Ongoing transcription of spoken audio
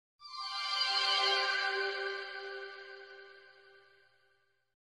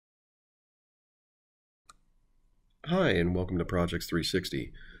Hi, and welcome to Projects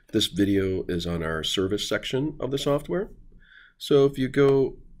 360. This video is on our service section of the software. So if you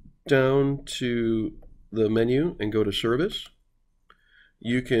go down to the menu and go to Service,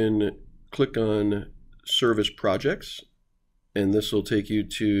 you can click on Service Projects, and this will take you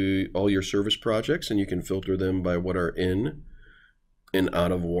to all your service projects, and you can filter them by what are in and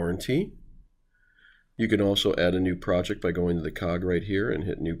out of warranty. You can also add a new project by going to the cog right here and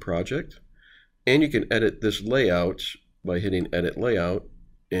hit New Project. And you can edit this layout by hitting Edit Layout,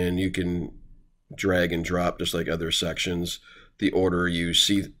 and you can drag and drop, just like other sections, the order you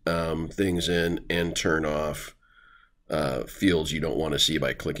see things in, and turn off fields you don't want to see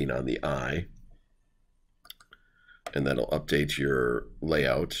by clicking on the eye. And that'll update your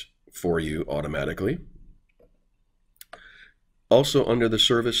layout for you automatically. Also, under the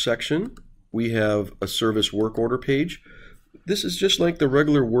service section, we have a service work order page. This is just like the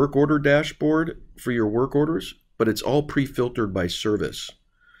regular work order dashboard for your work orders, but it's all pre-filtered by service.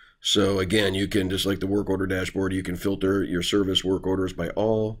 So again, you can, just like the work order dashboard, you can filter your service work orders by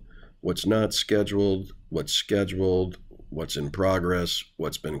all, what's not scheduled, what's in progress,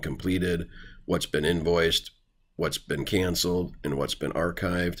 what's been completed, what's been invoiced, what's been canceled, and what's been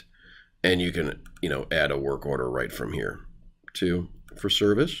archived. And you can, add a work order right from here too for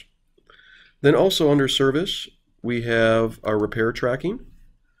service. Then also under service, we have our repair tracking,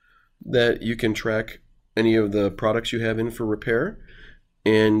 that you can track any of the products you have in for repair.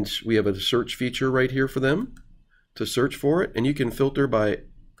 And we have a search feature right here for them to search for it. And you can filter by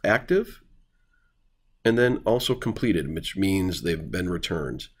active and then also completed, which means they've been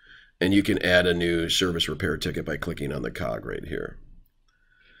returned. And you can add a new service repair ticket by clicking on the cog right here.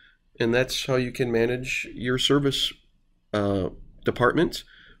 And that's how you can manage your service department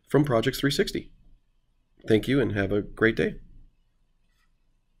from Projects 360. Thank you and have a great day.